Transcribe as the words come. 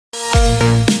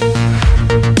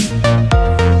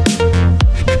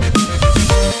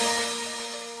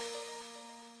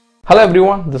Hello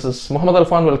everyone, this is Muhammad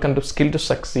Alfan. Welcome to Skill to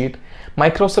Succeed.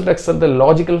 Microsoft Excel the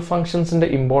logical functions in the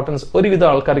importance ഒരുവിധ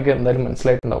ആൾക്കാർക്ക് എന്തായാലും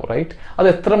മനസ്സിലായിട്ടുണ്ടാവും, right? അത്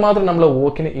എത്രമാത്രം നമ്മളെ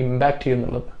വർക്കിനെ ഇമ്പാക്ട്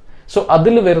ചെയ്യുന്നുള്ളത്. സോ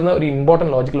അതിൽ വരുന്ന ഒരു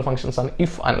ഇമ്പോർട്ടൻറ്റ് ലോജിക്കൽ ഫംഗ്ഷൻസ് ആണ്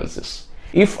ഇഫ് അനാലിസിസ്.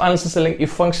 ഇഫ് അനാലിസിസ് അല്ലെങ്കിൽ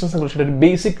ഇഫ് ഫംഗ്ഷൻസിനെ കുറിച്ചിട്ട് ഒരു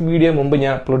ബേസിക് വീഡിയോ മുമ്പ്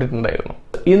ഞാൻ അപ്ലോഡ് ചെയ്തിട്ടുണ്ടായിരുന്നു.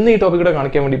 ഇന്ന് ഈ ടോപ്പിക്കൂടെ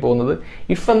കാണിക്കാൻ വേണ്ടി പോകുന്നത്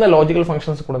ഇഫ് എന്ന ലോജിക്കൽ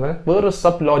ഫംഗ്ഷൻസ് കൂടെ തന്നെ വേറൊരു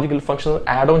sub logical function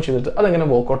add on ചെയ്തിട്ട് അതെങ്ങനെ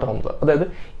വർക്ക്ഔട്ട് ആവുന്നത്, അതായത്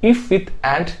if with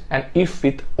and if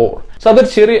with or. So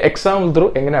അതൊരു ചെറിയ എക്സാമ്പിൾ ത്രൂ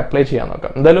എങ്ങനെ അപ്ലൈ ചെയ്യാൻ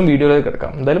നോക്കാം. എന്തായാലും വീഡിയോയിലേക്ക്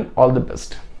കിടക്കാം. എന്തായാലും ഓൾ ദി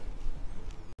ബെസ്റ്റ്.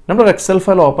 നമ്മൾ എക്സൽ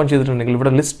ഫയൽ ഓപ്പൺ ചെയ്തിട്ടുണ്ടെങ്കിൽ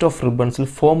ഇവിടെ ലിസ്റ്റ് ഓഫ് റിബൺസിൽ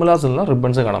ഫോർമുലാസ് ഉള്ള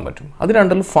റിബൺസ് കാണാൻ പറ്റും. അതിന്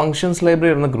രണ്ടിൽ ഫംഗ്ഷൻസ്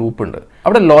ലൈബ്രറി എന്ന ഗ്രൂപ്പ് ഉണ്ട്.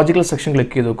 അവിടെ ലോജിക്കൽ സെക്ഷൻ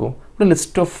ക്ലിക്ക് ചെയ്ത് നോക്കും. ഇവിടെ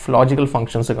ലിസ്റ്റ് ഓഫ് ലോജിക്കൽ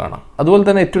ഫംഗ്ഷൻസ് കാണാം. അതുപോലെ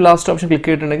തന്നെ ഏറ്റവും ലാസ്റ്റ് ഓപ്ഷൻ ക്ലിക്ക്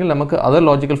ചെയ്തിട്ടുണ്ടെങ്കിൽ നമുക്ക് അതർ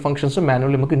ലോജിക്കൽ ഫംഗ്ഷൻസ്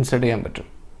മാനുവലി നമുക്ക് ഇൻസേർട്ട് ചെയ്യാൻ പറ്റും.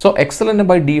 സോ എക്സലിൻ്റെ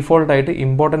ബൈ ഡീഫോൾട്ട് ആയിട്ട്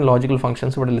ഇമ്പോർട്ടൻറ്റ് ലോജിക്കൽ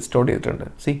ഫംഗ്ഷൻസ് ഇവിടെ ലിസ്റ്റ് ഔട്ട് ചെയ്തിട്ടുണ്ട്.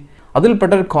 സി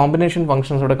അതിൽപ്പെട്ട ഒരു കോമ്പിനേഷൻ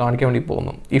ഫംഗ്ഷൻസ് ഇവിടെ കാണിക്കാൻ വേണ്ടി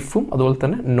പോകുന്നു. ഇഫും അതുപോലെ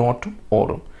തന്നെ നോട്ടും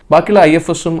ഓറും. ബാക്കിയുള്ള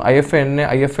IFSും IFN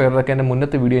IFRൊക്കെ എൻ്റെ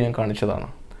മുന്നത്തെ വീഡിയോ ഞാൻ കാണിച്ചതാണ്.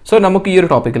 സോ നമുക്ക് ഈ ഒരു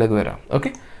ടോപ്പിക്കിലേക്ക് വരാം.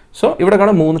 ഓക്കെ, സോ ഇവിടെ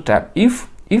കാണാം 3 tab,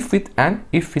 if with and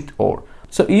if with or.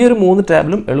 So ഈ ഒരു 3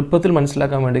 ടാബിലും എളുപ്പത്തിൽ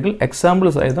മനസ്സിലാക്കാൻ വേണ്ടി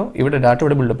എക്സാമ്പിൾസ് ആയതോ ഇവിടെ ഡാറ്റ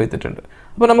ഇവിടെ ബിൽഡപ്പ് ചെയ്തിട്ടുണ്ട്.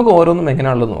 അപ്പോൾ നമുക്ക് ഓരോന്നും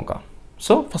എങ്ങനെയാണുള്ളത് നോക്കാം.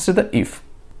 So first the if.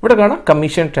 ഇവിടെ കാണാം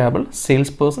commission table,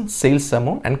 sales person, sales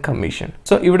amount and commission.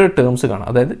 So ഇവിടെ ടേംസ് കാണാം,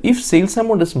 അതായത് if sales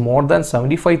amount is more than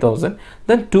 75,000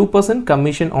 then 2%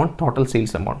 commission on total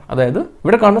sales amount. അതായത്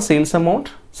ഇവിടെ കാണുന്ന സെയിൽസ്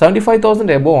എമൗണ്ട്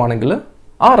 75,000 എബോ ആണെങ്കിൽ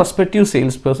ആ respective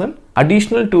sales person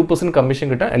additional 2% commission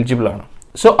കിട്ടാൻ എലിജിബിൾ ആണ്.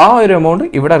 സോ ആ ഒരു എമൗണ്ട്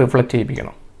ഇവിടെ റിഫ്ലക്ട്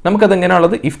ചെയ്യിപ്പിക്കണം. നമുക്കത്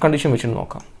എങ്ങനെയാണുള്ളത് ഇഫ് കണ്ടീഷൻ വെച്ചിട്ട്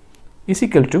നോക്കാം. Is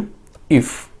equal to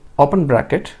if open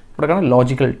bracket, ഇവിടെ കാണാം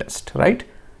ലോജിക്കൽ ടെസ്റ്റ്, റൈറ്റ്?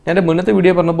 ഞാൻ എൻ്റെ മുന്നത്തെ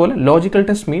വീഡിയോ പറഞ്ഞ പോലെ ലോജിക്കൽ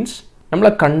ടെസ്റ്റ് മീൻസ് നമ്മൾ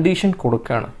ആ കണ്ടീഷൻ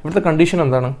കൊടുക്കുകയാണ്. ഇവിടുത്തെ കണ്ടീഷൻ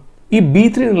എന്താണ്? ഈ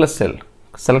B3 എന്നുള്ള സെൽ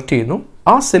സെലക്ട് ചെയ്യുന്നു.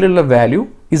 ആ സെല്ലുള്ള വാല്യൂ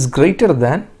ഇസ് ഗ്രേറ്റർ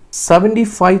ദാൻ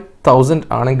 75,000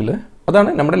 ആണെങ്കിൽ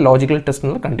അതാണ് നമ്മുടെ ലോജിക്കൽ ടെസ്റ്റ്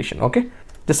എന്നുള്ള കണ്ടീഷൻ. ഓക്കെ,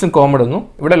 ജസ്റ്റ് കോമ ഇടുന്നു.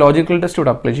 ഇവിടെ ലോജിക്കൽ ടെസ്റ്റ്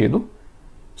ഇവിടെ അപ്ലൈ ചെയ്തു.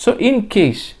 സോ ഇൻ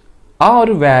കേസ് ആ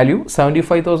ഒരു വാല്യൂ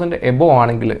 75,000 എബോ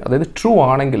ആണെങ്കിൽ, അതായത് ട്രൂ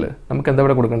ആണെങ്കിൽ നമുക്ക് എന്താ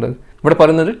ഇവിടെ കൊടുക്കേണ്ടത്? ഇവിടെ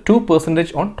പറയുന്നത്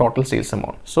 2% on total sales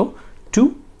amount. So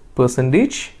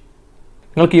 2%,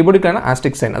 നിങ്ങൾ കീബോർഡിൽ കാണാം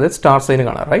ആസ്റ്റിക് സൈൻ, അതായത് സ്റ്റാർ സൈൻ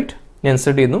കാണാം, റൈറ്റ്? ഞാൻ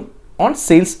ഇൻസേർട്ട് ചെയ്യുന്നു. ഓൺ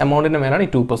സെയിൽസ് എമൗണ്ടിൻ്റെ മേലാണ് ഈ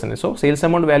 2%. സോ സെയിൽസ്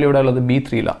എമൗണ്ട് വാല്യൂ ഇവിടെ ഉള്ളത്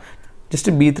B3ലാണ്.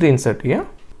 ജസ്റ്റ് B3 ഇൻസേർട്ട് ചെയ്യുക,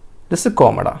 ജസ്റ്റ്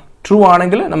കോമഡ. ട്രൂ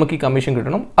ആണെങ്കിൽ നമുക്ക് ഈ കമ്മീഷൻ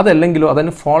കിട്ടണം. അതല്ലെങ്കിലോ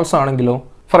അതിന് ഫാൾസ് ആണെങ്കിലോ,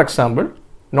 ഫോർ എക്സാമ്പിൾ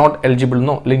നോട്ട് എലിജിബിൾ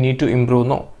എന്നോ അല്ലെങ്കിൽ നീഡ് ടു ഇംപ്രൂവ്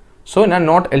എന്നോ, സോ ഞാൻ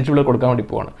നോട്ട് എലിജിബിൾ കൊടുക്കാൻ വേണ്ടി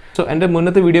പോവാണ്. സോ എൻ്റെ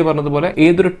മുന്നത്തെ വീഡിയോ പറഞ്ഞതുപോലെ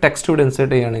ഏതൊരു ടെക്സ്റ്റ് ഇവിടെ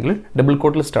ഇൻസേർട്ട് ചെയ്യുകയാണെങ്കിൽ ഡബിൾ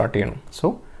കോട്ടിൽ സ്റ്റാർട്ട് ചെയ്യണം. So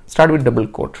start with double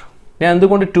coat. ഞാൻ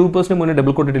എന്തുകൊണ്ട് 2% മുന്നേ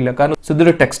ഡബിൾ കോട്ട് ഇട്ടില്ല? കാരണം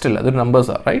ഇതൊരു ടെക്സ്റ്റ് അല്ല, ഇതൊരു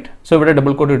നമ്പേഴ്സാണ്, റൈറ്റ്? സോ ഇവിടെ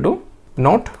ഡബിൾ കോട്ട് ഇട്ടു,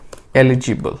 not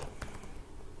eligible,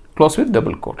 close with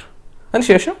double coat.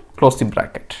 അതിനുശേഷം ക്ലോസ് ദി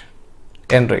ബ്രാക്കറ്റ്,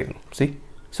 എൻ്റർ ചെയ്യുന്നു. സി,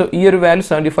 സോ ഈ ഒരു വാല്യൂ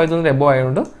 75,000 എബോ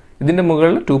ആയതുകൊണ്ട് ഇതിൻ്റെ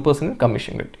മുകളിൽ 2%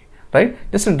 കമ്മീഷൻ കിട്ടി, റൈറ്റ്?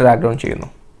 ജസ്റ്റ് ഡ്രാഗ് ഡൗൺ ചെയ്യുന്നു.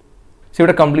 സോ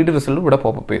ഇവിടെ കംപ്ലീറ്റ് റിസൾട്ട് ഇവിടെ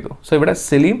പോപ്പപ്പ് ചെയ്തു. സോ ഇവിടെ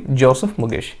സലീം, ജോസഫ്,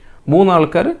 മുകേഷ് 3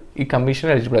 ആൾക്കാർ ഈ കമ്മീഷൻ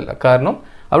എലിജിബിൾ അല്ല, കാരണം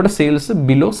അവിടെ സെയിൽസ്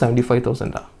ബിലോ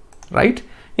 75,000 ആണ്, റൈറ്റ്?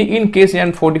 ഇൻ കേസ് ഞാൻ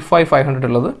 45,500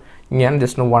 ഉള്ളത് ഞാൻ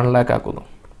ജസ്റ്റ് 1 lakh ആക്കുന്നു,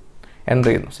 എൻ്റർ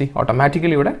ചെയ്യുന്നു. സി,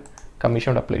 ഓട്ടോമാറ്റിക്കലി ഇവിടെ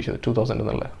കമ്മീഷൻ അപ്ലൈ ചെയ്തു 2,000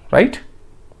 എന്നുള്ളത്, റൈറ്റ്?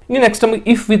 ഇനി നെക്സ്റ്റ് നമുക്ക്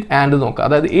ഇഫ് വിത്ത് ആൻഡ് നോക്കാം.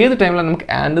 അതായത് ഏത് ടൈമിലാണ് നമുക്ക്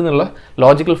ആൻഡ് എന്നുള്ള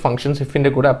ലോജിക്കൽ ഫംഗ്ഷൻസ് ഇഫിൻ്റെ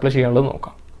കൂടെ അപ്ലൈ ചെയ്യാനുള്ളത്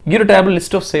നോക്കാം. ഈ ഒരു table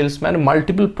list of salesman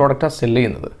multiple പ്രോഡക്റ്റാണ് സെല്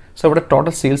ചെയ്യുന്നത്. സോ ഇവിടെ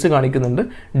ടോട്ടൽ സെയിൽസ് കാണിക്കുന്നുണ്ട്,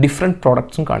 ഡിഫറെൻറ്റ്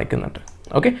പ്രോഡക്ട്സും കാണിക്കുന്നുണ്ട്.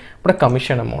 ഓക്കെ, ഇവിടെ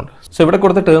കമ്മീഷൻ എമൗണ്ട്. സോ ഇവിടെ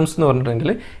കൊടുത്ത ടേംസ് എന്ന്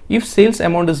പറഞ്ഞിട്ടുണ്ടെങ്കിൽ if sales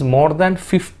amount is more than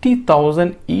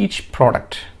 50,000 each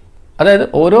product, അതായത്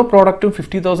ഓരോ പ്രോഡക്റ്റും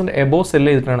 50,000 എബോ സെല്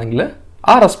ചെയ്തിട്ടാണെങ്കിൽ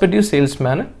ആ റെസ്പെക്റ്റീവ്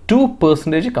സെയിൽസ്മാന്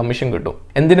 2% കമ്മീഷൻ കിട്ടും.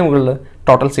 എന്തിനു മുകളിൽ?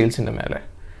 ടോട്ടൽ സെയിൽസിൻ്റെ മേലെ.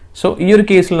 സോ ഈ ഒരു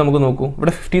കേസിൽ നമുക്ക് നോക്കൂ,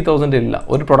 ഇവിടെ 50,000 ഇല്ല,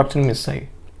 ഒരു പ്രൊഡക്റ്റിന് മിസ്സായി.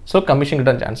 സോ കമ്മീഷൻ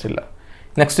കിട്ടാൻ ചാൻസ് ഇല്ല.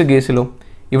 നെക്സ്റ്റ് കേസിലോ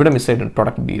ഇവിടെ മിസ്സായിട്ടുണ്ട്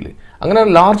പ്രൊഡക്റ്റ് ബിയിൽ. അങ്ങനെ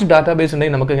ലാർജ് ഡാറ്റാബേസ്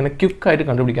ഉണ്ടെങ്കിൽ നമുക്ക് ഇങ്ങനെ ക്വിക്കായിട്ട്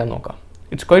കണ്ടുപിടിക്കാൻ നോക്കാം.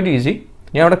 It's quite easy.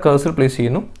 ഞാൻ ഇവിടെ കഴ്സർ പ്ലേസ്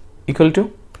ചെയ്യുന്നു, equal to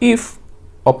if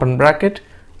open bracket.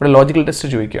 ഇവിടെ ലോജിക്കൽ ടെസ്റ്റ്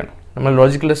ചോദിക്കുകയാണ്. നമ്മൾ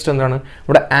ലോജിക്കൽ ടെസ്റ്റ് എന്താണ്?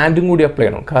 ഇവിടെ ആൻഡും കൂടി അപ്ലൈ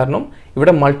ചെയ്യണം, കാരണം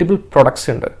ഇവിടെ മൾട്ടിപ്പിൾ പ്രൊഡക്ട്സ്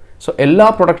ഉണ്ട്. സോ എല്ലാ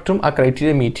പ്രൊഡക്റ്റും ആ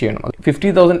ക്രൈറ്റീരിയ മീറ്റ് ചെയ്യണം.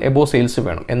 50,000 എബോ സെയിൽസ്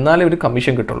വേണം, എന്നാലേ ഒരു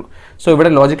കമ്മീഷൻ കിട്ടുള്ളൂ. സോ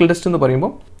ഇവിടെ ലോജിക്കൽ ടെസ്റ്റ് എന്ന്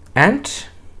പറയുമ്പോൾ ആൻഡ്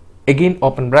അഗെയിൻ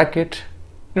ഓപ്പൺ ബ്രാക്കറ്റ്.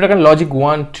 ഇവിടെ ലോജിക്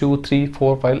 1 2 3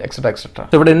 4 5 എക്സെട്ര എക്സെട്ര.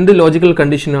 സോ ഇവിടെ എന്ത് ലോജിക്കൽ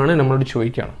കണ്ടീഷനാണ് നമ്മളോട്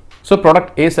ചോദിക്കുകയാണ്. സോ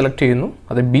പ്രോഡക്റ്റ് എ സെലക്ട് ചെയ്യുന്നു,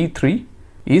 അത് B3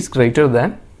 is greater than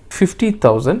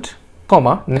 50,000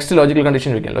 comma next logical condition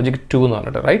ചോദിക്കാം, ലോജിക് 2 എന്ന്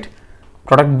പറഞ്ഞിട്ട്, റൈറ്റ്?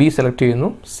 പ്രോഡക്റ്റ് ബി സെലക്ട് ചെയ്യുന്നു,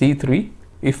 C3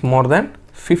 if more than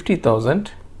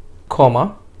 50,000 comma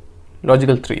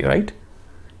logical 3, right?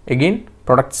 Again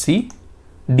product C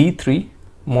D3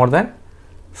 more than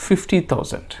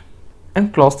 50,000 and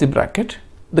close the bracket.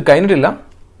 ഇത് കഴിഞ്ഞിട്ടില്ല,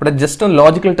 ഇവിടെ just ഒന്ന്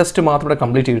logical test മാത്രം ഇവിടെ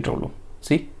കംപ്ലീറ്റ് ചെയ്തിട്ടുള്ളൂ.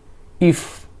 C, if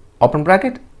open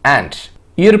bracket and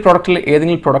ഈ ഒരു പ്രോഡക്റ്റിൽ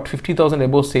ഏതെങ്കിലും product 50,000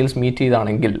 above sales meet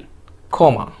ചെയ്താണെങ്കിൽ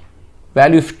comma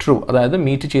value if true, അതായത്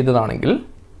മീറ്റ് ചെയ്തതാണെങ്കിൽ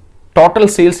ടോട്ടൽ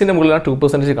സെയിൽസിൻ്റെ മുകളിലാണ്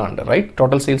 2% കാണേണ്ടത്, റൈറ്റ്?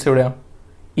 ടോട്ടൽ സെയിൽസ് എവിടെയാണ്?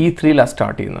 E3ലാണ്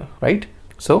സ്റ്റാർട്ട് ചെയ്യുന്നത്, റൈറ്റ്?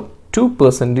 സോ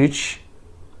 2%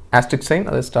 ആസ്ട്രിക് സൈൻ,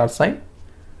 അത് star sign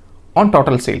on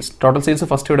total sales. Total sales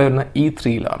first ഇവിടെ വരുന്ന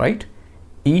E3ലാണ്, റൈറ്റ്?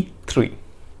 E3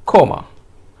 comma.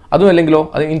 അതും അല്ലെങ്കിലോ,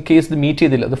 അത് ഇൻ കേസ് ഇത് മീറ്റ്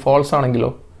ചെയ്തില്ല, അത് ഫാൾസ് ആണെങ്കിലോ,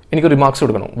 എനിക്ക് റിമാർക്സ്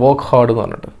കൊടുക്കണം, വർക്ക് ഹാർഡ് എന്ന്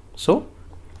പറഞ്ഞിട്ട്. So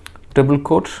double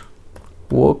coat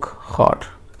work hard,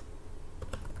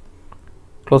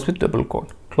 close with double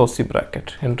coat, close the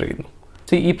bracket, enter ചെയ്യുന്നു.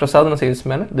 ഈ പ്രസാദ് എന്ന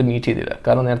സെയിൽസ്മാൻ ഇത് മീറ്റ് ചെയ്തില്ല,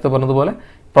 കാരണം നേരത്തെ പറഞ്ഞതുപോലെ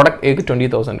പ്രൊഡക്റ്റ് എക്ക്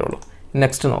 20,000 ഉള്ളൂ.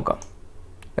 നെക്സ്റ്റ് നോക്കാം,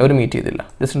 അവർ മീറ്റ് ചെയ്തില്ല.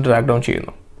 ജസ്റ്റ് ഡ്രാഗ് ഡൗൺ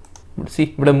ചെയ്യുന്നു.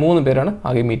 ഇവിടെ 3 പേരാണ്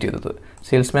ആകെ മീറ്റ് ചെയ്തത്,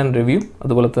 സെയിൽസ്മാൻ റിവ്യൂ,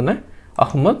 അതുപോലെ തന്നെ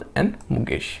അഹമ്മദ് ആൻഡ്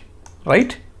മുകേഷ്,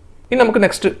 റൈറ്റ്? ഇനി നമുക്ക്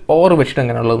നെക്സ്റ്റ് ഓവർ വെച്ചിട്ട്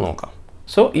എങ്ങനെയുള്ളത് നോക്കാം.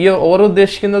 സോ ഈ ഓവർ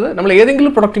ഉദ്ദേശിക്കുന്നത് നമ്മൾ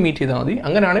ഏതെങ്കിലും പ്രൊഡക്റ്റ് മീറ്റ് ചെയ്താൽ മതി,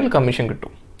 അങ്ങനെയാണെങ്കിൽ കമ്മീഷൻ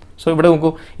കിട്ടും. സോ ഇവിടെ നോക്കൂ,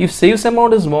 if sales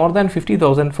amount is more than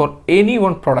 50,000 for any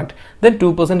one product then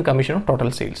 2% commission on total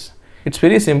sales. It's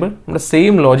very simple. നമ്മുടെ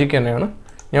സെയിം ലോജിക്ക് തന്നെയാണ്.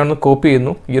 ഞാനൊന്ന് കോപ്പി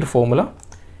ചെയ്യുന്നു, ഈ ഒരു ഫോമുല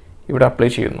ഇവിടെ അപ്ലൈ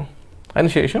ചെയ്യുന്നു.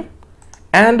 അതിനുശേഷം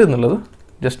ആൻഡ് എന്നുള്ളത്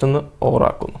ജസ്റ്റ് ഒന്ന്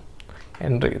ഓവറാക്കുന്നു,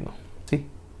 എൻ്റർ ചെയ്യുന്നു.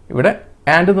 ഇവിടെ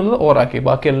ആൻഡ് എന്നുള്ളത് ഓവറാക്കി,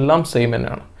 ബാക്കി എല്ലാം സെയിം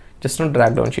തന്നെയാണ്. ജസ്റ്റ് ഒന്ന്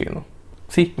ഡ്രാഗ് ഡൗൺ ചെയ്യുന്നു.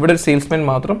 ഇവിടെ ഒരു സെയിൽസ്മാൻ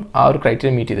മാത്രം ആ ഒരു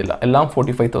ക്രൈറ്റീരിയ മീറ്റ് ചെയ്തില്ല, എല്ലാം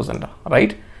 45,000,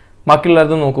 റൈറ്റ്?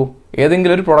 ബാക്കിയുള്ളവരത് നോക്കൂ,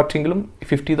 ഏതെങ്കിലും ഒരു പ്രൊഡക്റ്റെങ്കിലും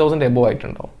 50,000 എബോ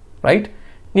ആയിട്ടുണ്ടാവും, റൈറ്റ്?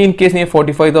 ഇനി ഇൻ കേസ്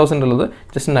 45,000 ഉള്ളത്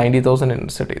ജസ്റ്റ് 90,000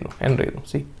 സെറ്റ് ചെയ്യുന്നു, എൻ്റർ ചെയ്യുന്നു.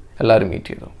 എല്ലാവരും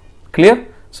മീറ്റ് ചെയ്തു. ക്ലിയർ?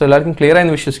 സോ എല്ലാവർക്കും ക്ലിയർ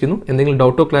ആയെന്ന് വിശ്വസിക്കുന്നു. എന്തെങ്കിലും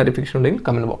ഡൗട്ടോ ക്ലാരിഫിക്കേഷൻ ഉണ്ടെങ്കിൽ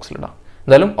കമൻറ്റ് ബോക്സിലിടാം.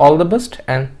 എന്തായാലും all the best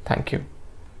and thank you.